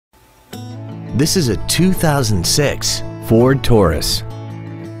This is a 2006 Ford Taurus.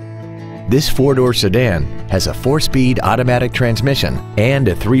 This four-door sedan has a 4-speed automatic transmission and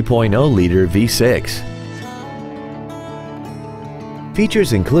a 3.0-liter V6.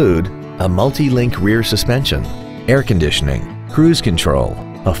 Features include a multi-link rear suspension, air conditioning, cruise control,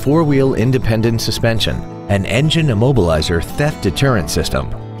 a 4-wheel independent suspension, an engine immobilizer theft deterrent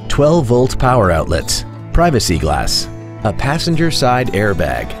system, 12-volt power outlets, privacy glass, a passenger side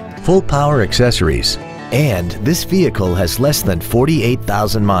airbag, full power accessories, and this vehicle has less than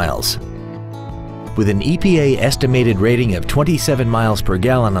 48,000 miles. With an EPA estimated rating of 27 miles per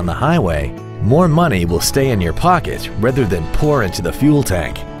gallon on the highway, more money will stay in your pocket rather than pour into the fuel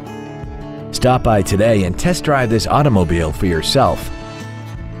tank. Stop by today and test drive this automobile for yourself.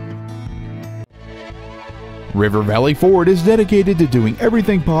 River Valley Ford is dedicated to doing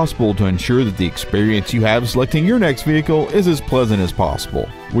everything possible to ensure that the experience you have selecting your next vehicle is as pleasant as possible.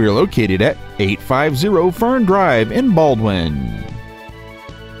 We are located at 850 Fern Drive in Baldwin.